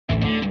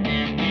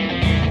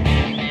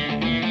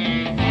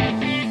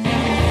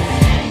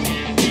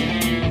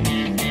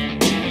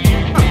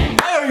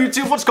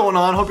YouTube? What's going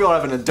on? Hope you're all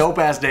having a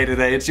dope-ass day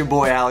today. It's your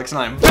boy Alex,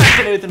 and I'm back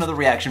today with another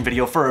reaction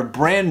video for a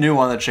brand new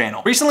on the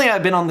channel. Recently,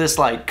 I've been on this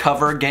like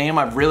cover game.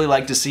 I really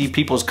like to see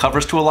people's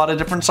covers to a lot of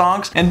different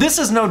songs, and this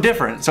is no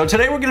different. So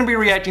today we're gonna be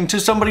reacting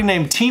to somebody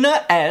named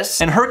Tina S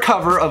and her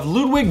cover of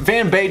Ludwig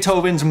van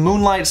Beethoven's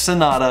Moonlight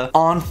Sonata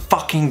on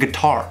fucking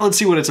guitar. Let's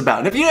see what it's about.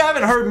 And if you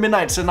haven't heard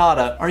Midnight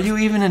Sonata, are you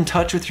even in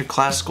touch with your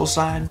classical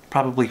side?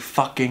 Probably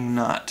fucking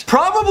not.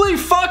 Probably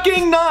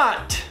fucking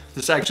not!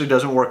 This actually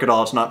doesn't work at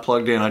all. It's not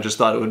plugged in. I just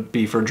thought it would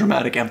be for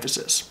dramatic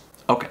emphasis.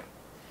 Okay.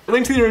 The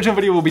link to the original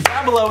video will be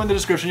down below in the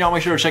description. Y'all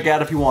make sure to check it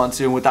out if you want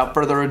to. And without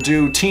further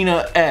ado,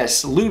 Tina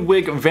S,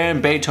 Ludwig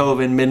van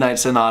Beethoven, Midnight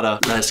Sonata.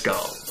 Let's go.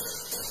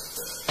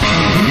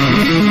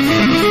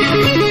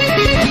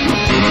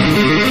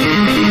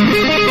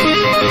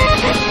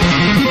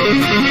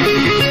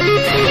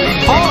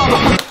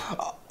 Oh!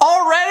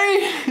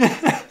 Already?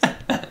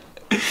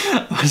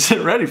 I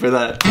wasn't ready for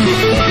that.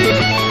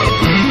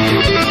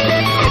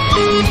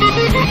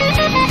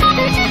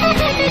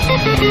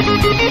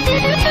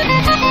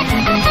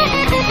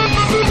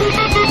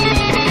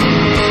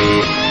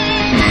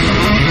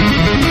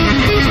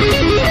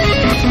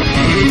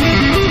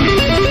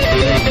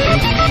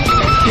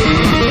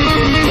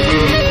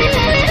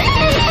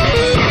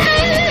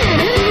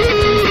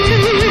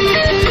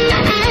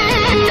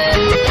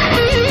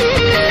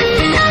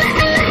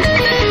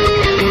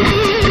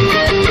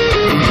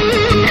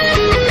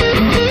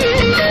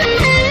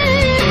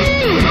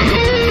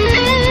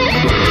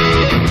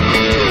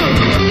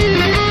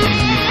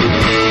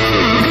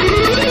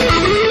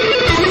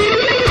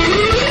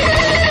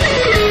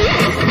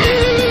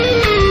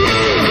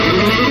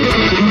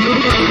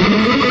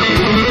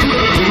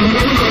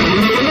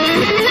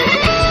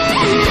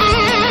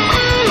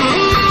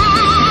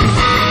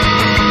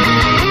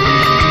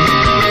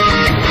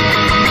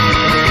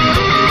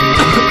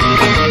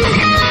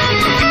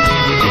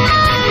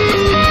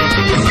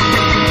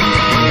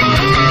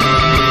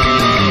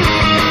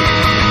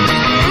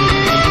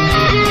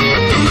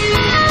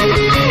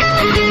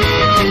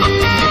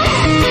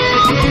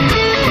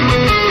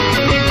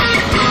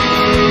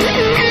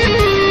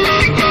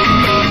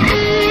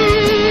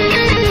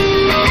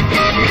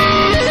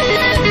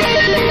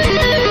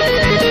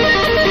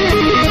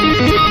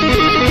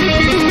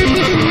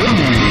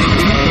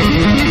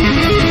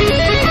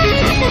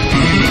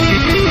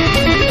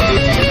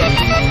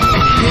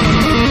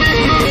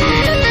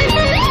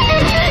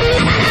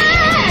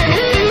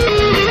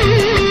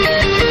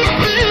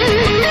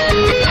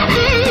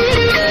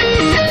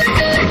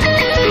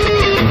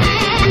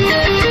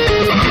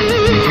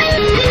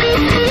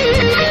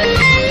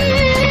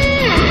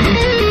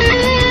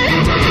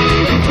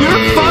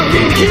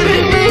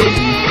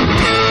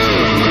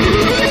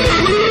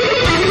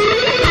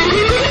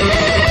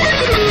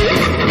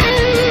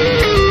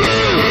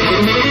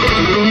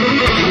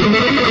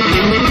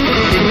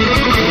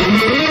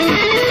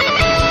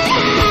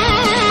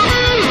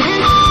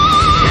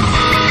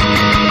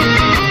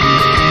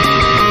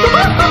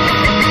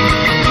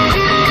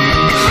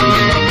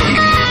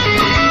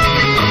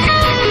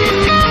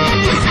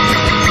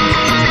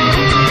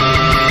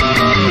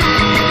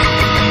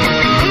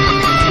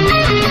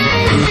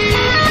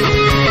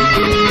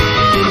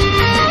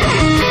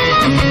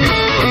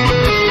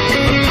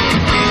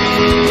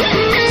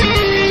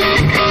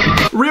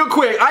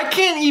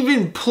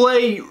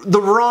 Play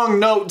the wrong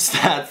notes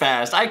that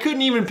fast. I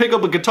couldn't even pick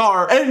up a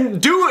guitar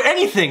and do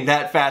anything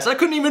that fast. I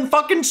couldn't even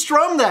fucking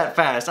strum that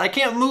fast. I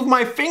can't move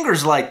my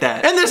fingers like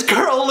that. And this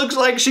girl looks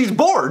like she's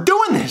bored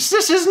doing this.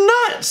 This is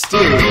nuts,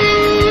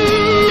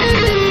 dude.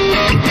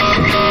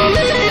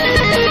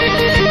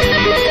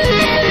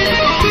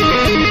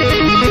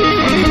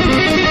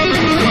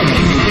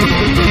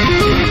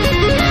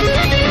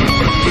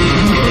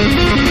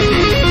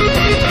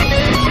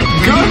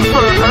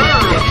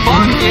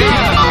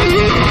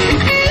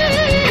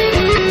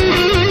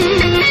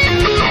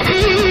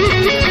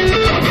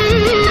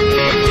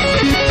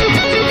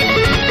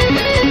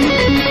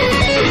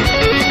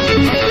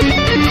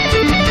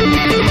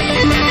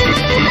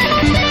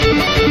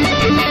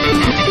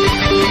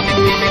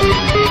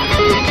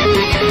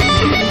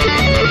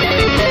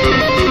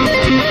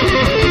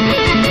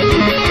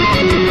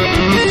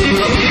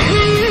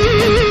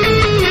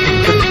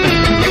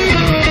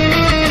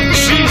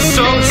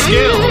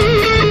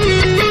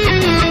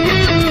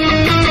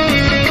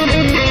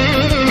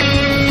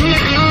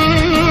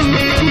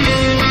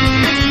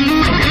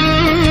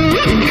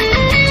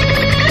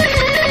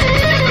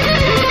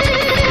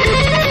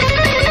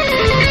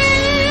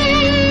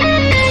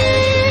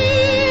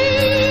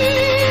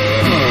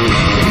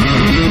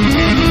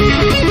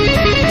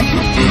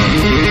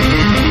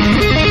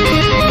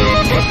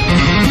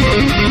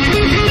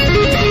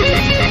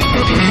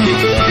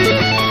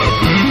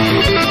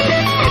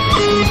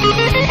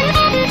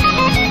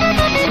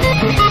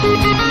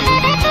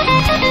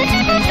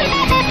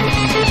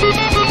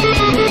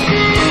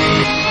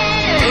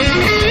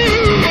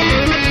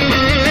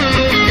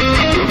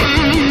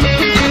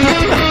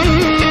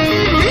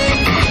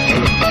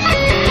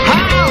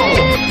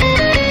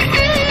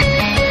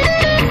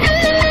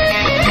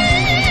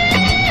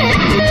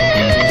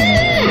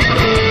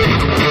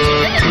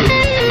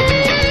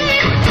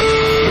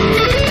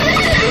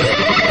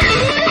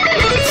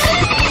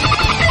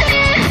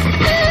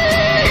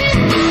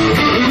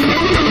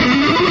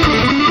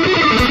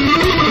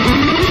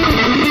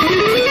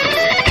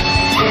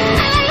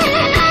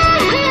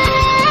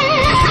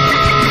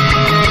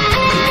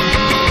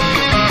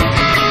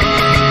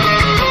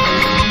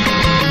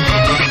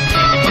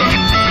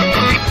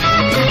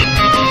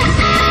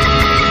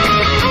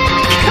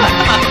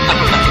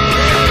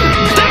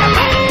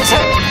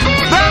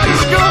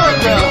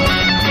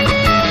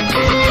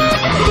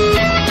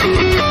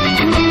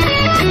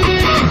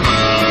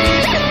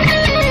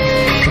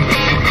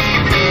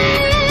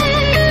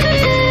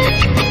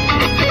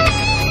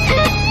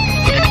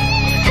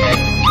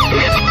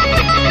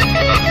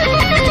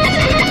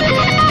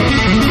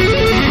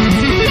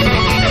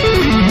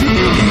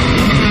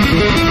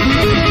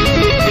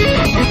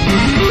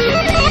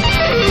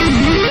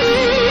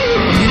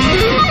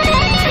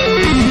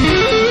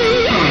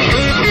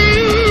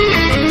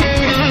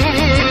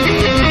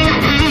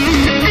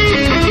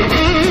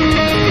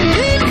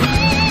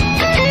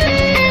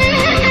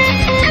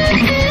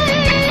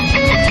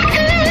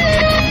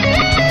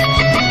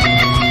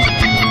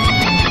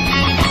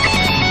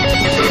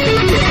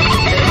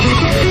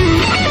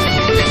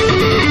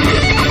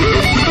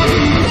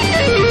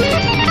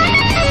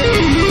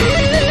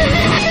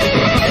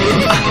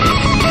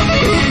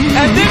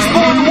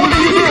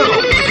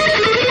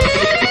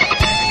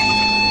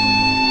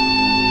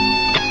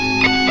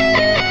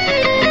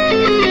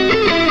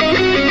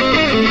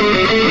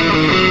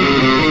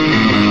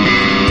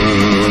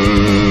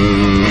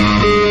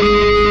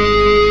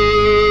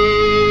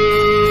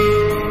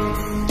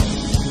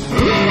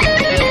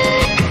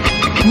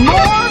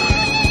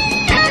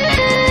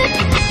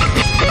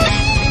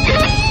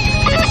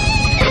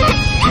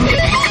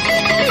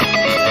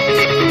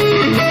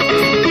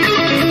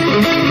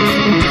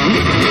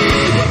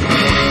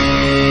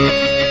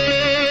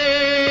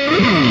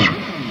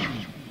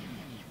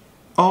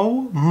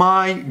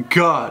 my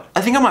god.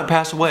 I think I might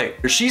pass away.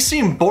 She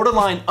seemed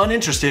borderline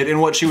uninterested in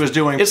what she was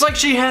doing. It's like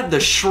she had the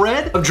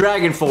shred of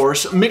Dragon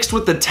Force mixed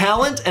with the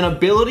talent and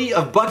ability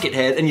of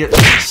Buckethead, and you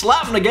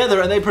slap them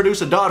together and they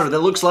produce a daughter that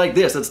looks like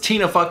this. That's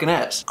Tina fucking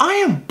S. I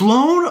am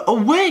blown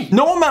away.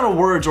 No amount of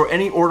words or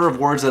any order of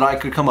words that I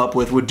could come up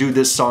with would do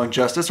this song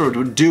justice, or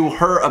would do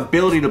her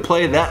ability to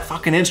play that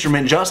fucking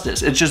instrument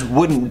justice. It just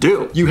wouldn't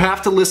do. You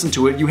have to listen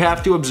to it, you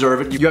have to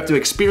observe it, you have to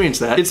experience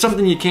that. It's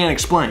something you can't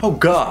explain. Oh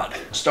god.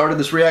 Started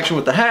this reaction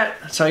with the hat,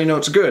 that's how you know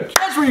it's good.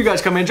 That's where you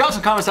guys come in. Drop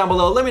some comments down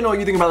below, let me know what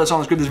you think about this song,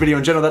 let's this video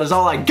in general. That is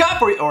all I got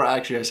for you. Or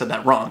actually I said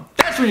that wrong.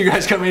 That's where you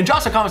guys come in.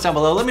 Drop some comments down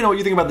below, let me know what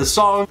you think about this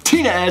song,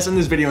 Tina S, and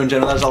this video in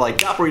general. That is all I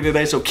got for you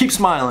today, so keep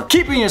smiling,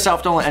 keep being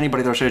yourself, don't let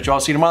anybody throw shit at you. I'll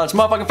see you tomorrow. That's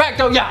motherfucking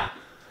fact, oh yeah!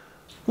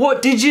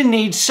 What did you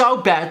need so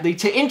badly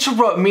to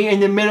interrupt me in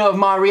the middle of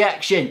my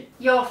reaction?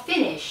 You're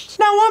finished.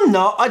 No, I'm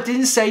not. I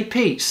didn't say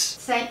peace.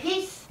 Say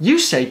peace. You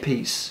say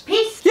peace.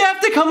 Peace. You have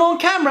to come on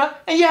camera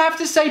and you have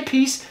to say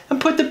peace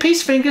and put the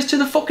peace fingers to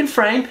the fucking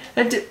frame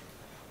and do...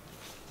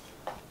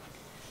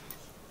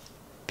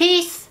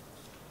 Peace.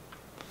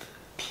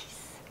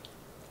 Peace.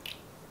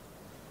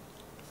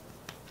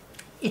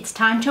 It's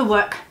time to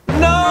work.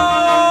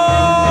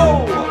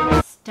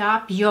 No!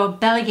 Stop your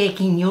belly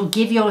aching. You'll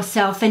give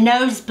yourself a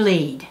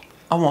nosebleed.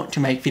 I want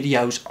to make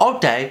videos all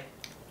day.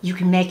 You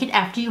can make it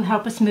after you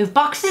help us move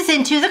boxes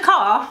into the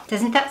car.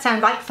 Doesn't that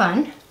sound like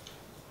fun?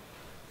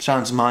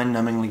 Sounds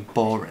mind-numbingly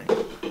boring.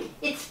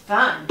 It's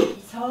fun.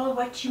 It's all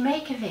what you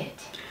make of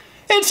it.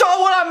 It's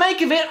all what I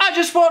make of it. I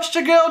just watched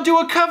a girl do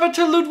a cover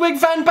to Ludwig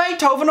van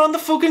Beethoven on the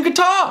fucking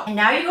guitar. And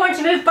now you're going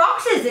to move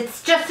boxes.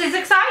 It's just as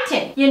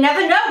exciting. You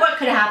never know what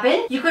could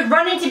happen. You could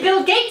run into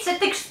Bill Gates at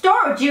the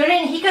storage unit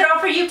and he could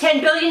offer you $10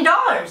 billion.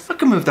 I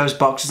could move those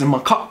boxes and my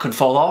cock could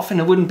fall off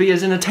and it wouldn't be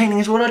as entertaining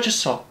as what I just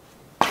saw.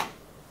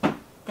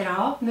 Then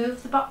I'll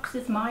move the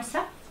boxes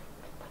myself.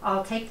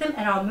 I'll take them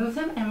and I'll move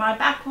them and my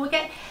back will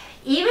get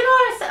even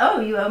worse.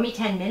 Oh, you owe me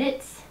 10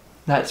 minutes.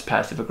 That's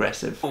passive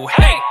aggressive.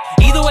 Hey,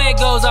 either way it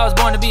goes, I was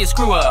born to be a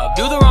screw up.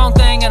 Do the wrong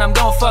thing and I'm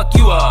gonna fuck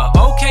you up.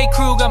 Okay,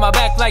 crew, got my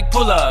back like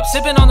pull up.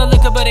 Sipping on the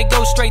liquor, but it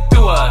goes straight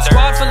through us.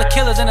 Squad full of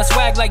killers and a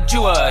swag like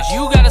Jewers.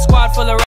 You got a squad full of